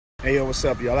Hey, yo, what's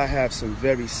up, y'all? I have some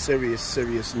very serious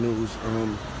news.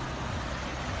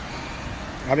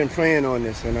 I've been praying on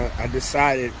this, and I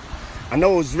decided, I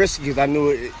know it was risky because I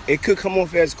knew it could come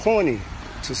off as corny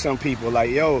to some people. Like,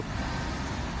 yo,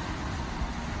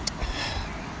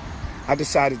 I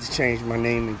decided to change my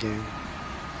name again.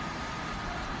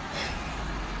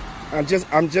 I'm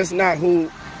just not who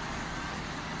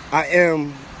I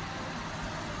am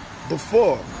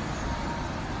before.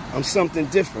 I'm something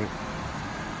different.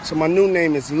 So my new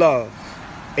name is Love,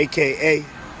 a.k.a.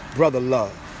 Brother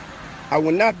Love. I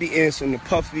will not be answering to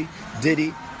Puffy,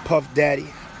 Diddy, Puff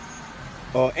Daddy,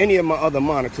 or any of my other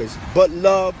monikers, but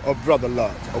Love or Brother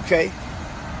Love, okay?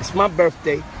 It's my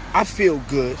birthday. I feel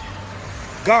good.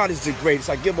 God is the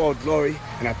greatest. I give all glory,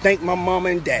 and I thank my mama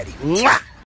and daddy. Mwah!